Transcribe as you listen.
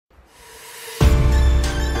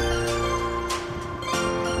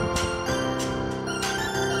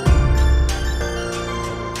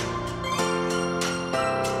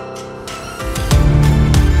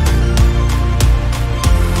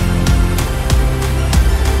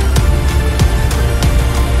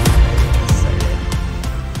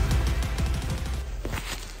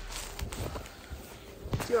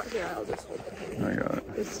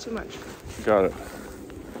Got it.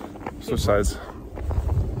 Switch sides.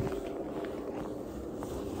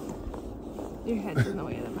 Your head's in the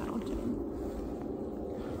way of the mountain.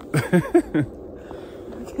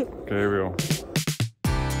 Okay, here we go.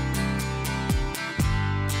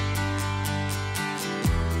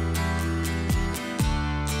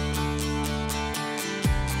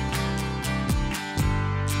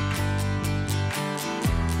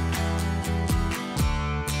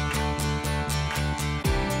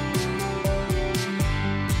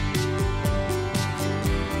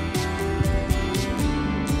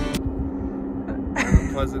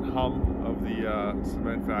 Pleasant hum of the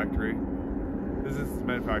cement factory. This is the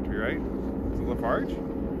cement factory, right? Is it Lafarge?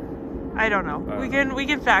 I don't know. We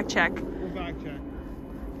can fact check. We'll fact check.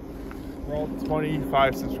 We're all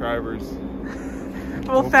 25 subscribers.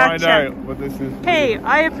 We'll fact find check. out what this is. Hey,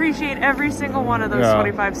 I appreciate every single one of those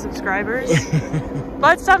 25 subscribers.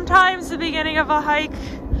 But sometimes the beginning of a hike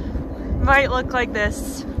might look like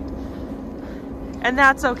this. And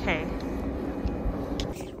that's okay.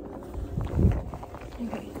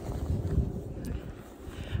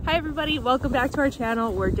 Hi everybody, welcome back to our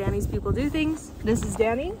channel where Dani's people do things. This is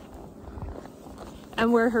Dani.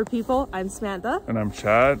 And we're her people. I'm Samantha. And I'm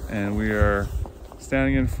Chad, and we are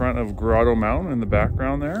standing in front of Grotto Mountain in the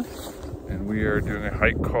background there. And we are doing a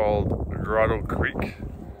hike called Grotto Creek.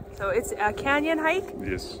 So it's a canyon hike.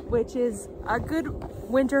 Yes. Which is a good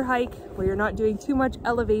winter hike where you're not doing too much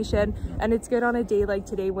elevation, and it's good on a day like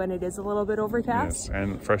today when it is a little bit overcast. Yes,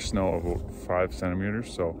 and fresh snow of about 5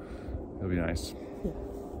 centimeters, so it'll be nice.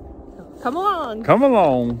 Come along. Come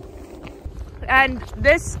along. And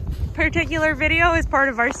this particular video is part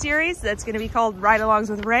of our series that's going to be called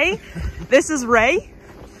Ride-Alongs with Ray. This is Ray.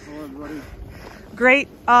 Hello everybody. Great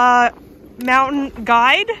mountain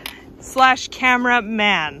guide / camera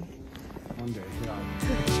man. One day, yeah.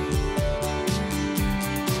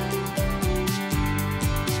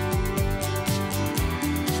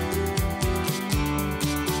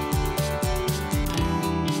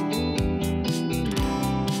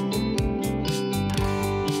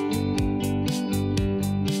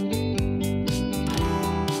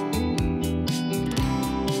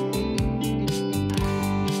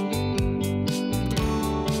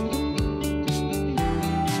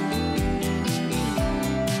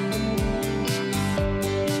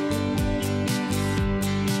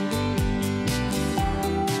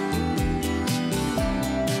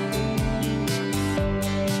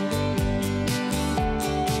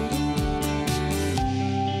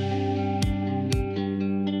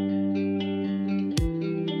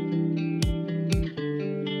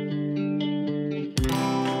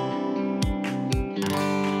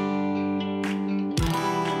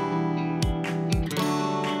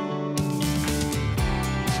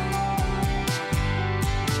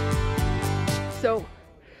 So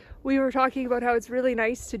we were talking about how it's really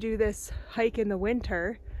nice to do this hike in the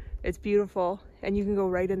winter. It's beautiful and you can go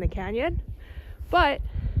right in the canyon, but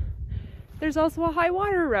there's also a high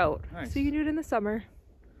water route. Nice. So you can do it in the summer.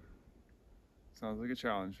 Sounds like a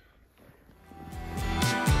challenge.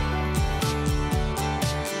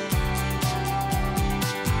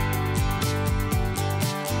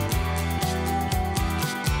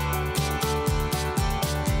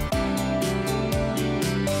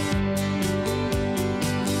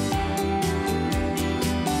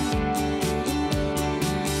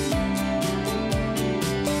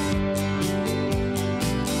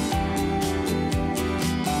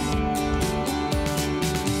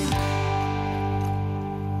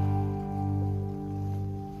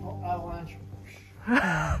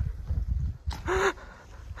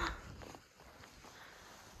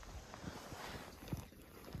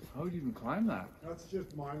 How would you even climb that? That's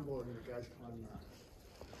just mind-blowing that guys climb that.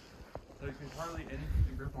 There's hardly anything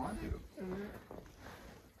to grip onto.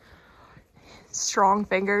 Strong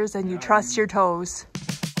fingers and you trust your toes.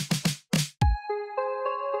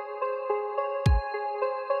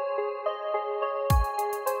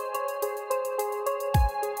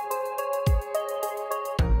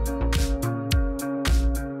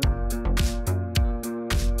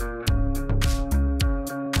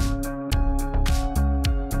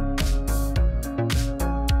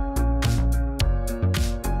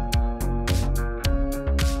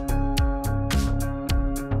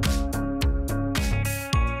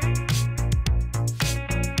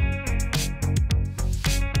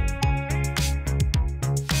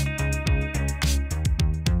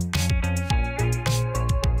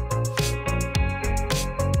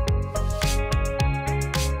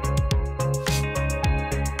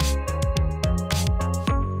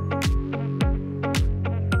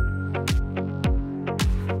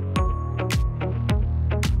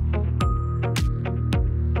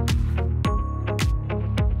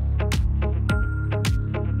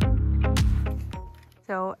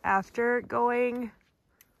 So after going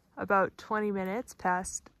about 20 minutes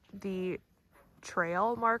past the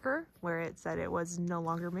trail marker where it said it was no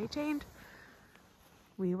longer maintained,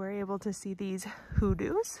 we were able to see these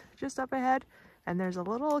hoodoos just up ahead, and there's a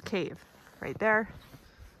little cave right there.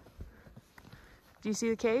 Do you see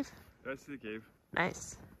the cave? I see the cave.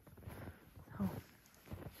 Nice. Oh.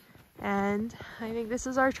 And I think this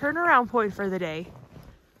is our turnaround point for the day.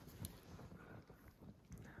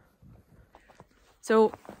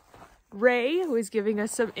 So Ray was giving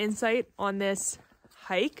us some insight on this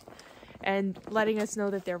hike and letting us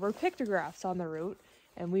know that there were pictographs on the route,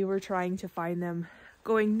 and we were trying to find them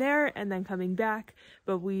going there and then coming back,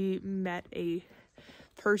 but we met a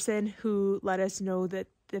person who let us know that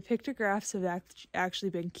the pictographs have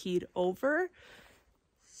actually been keyed over.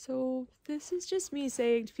 So this is just me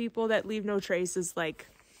saying to people that leave no traces, like,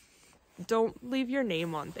 don't leave your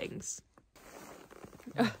name on things.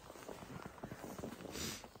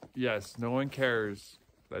 Yes, no one cares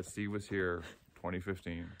that Steve was here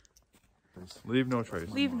 2015. Leave no trace.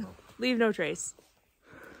 Leave no trace.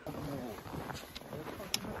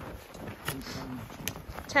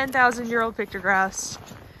 10,000-year-old pictographs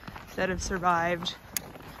that have survived.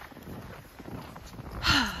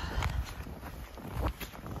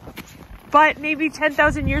 But maybe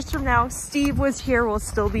 10,000 years from now, Steve was here, will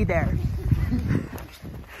still be there.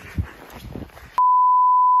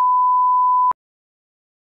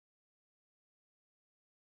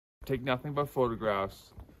 Take nothing but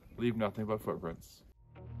photographs, leave nothing but footprints.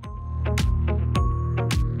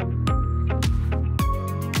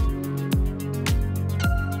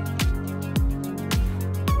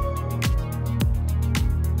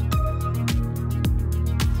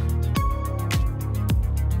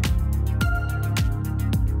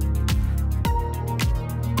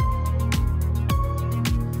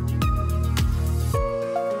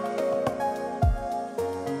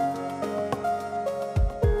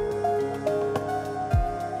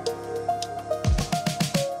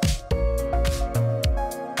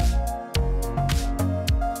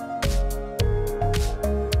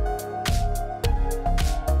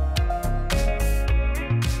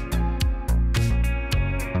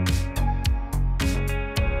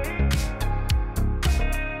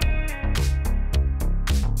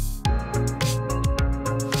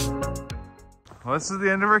 Well, this is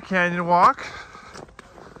the end of our canyon walk.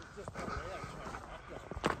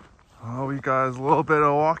 Oh, we got a little bit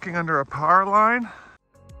of walking under a power line.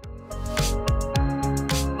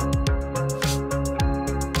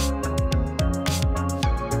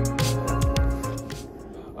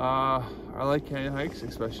 I like canyon hikes,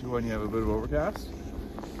 especially when you have a bit of overcast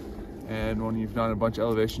and when you've done a bunch of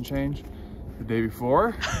elevation change the day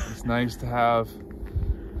before. It's nice to have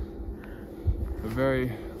a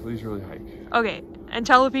very leisurely hike. Okay, and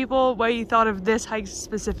tell the people what you thought of this hike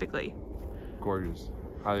specifically. Gorgeous.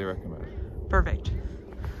 Highly recommend. Perfect.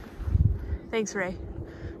 Thanks, Ray.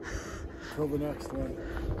 Till the next one.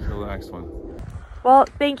 Till the next one. Well,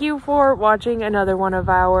 thank you for watching another one of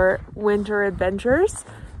our winter adventures.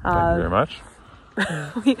 Thank you very much.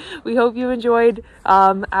 we hope you enjoyed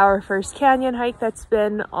our first canyon hike that's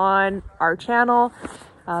been on our channel.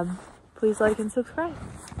 Please like and subscribe.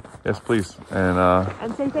 Yes, please.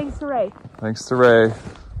 And say thanks to Ray. Thanks to Ray.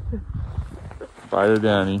 Bye to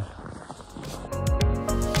Dani.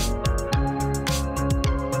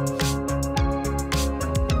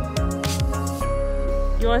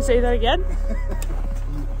 You want to say that again?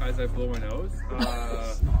 As I blow my nose.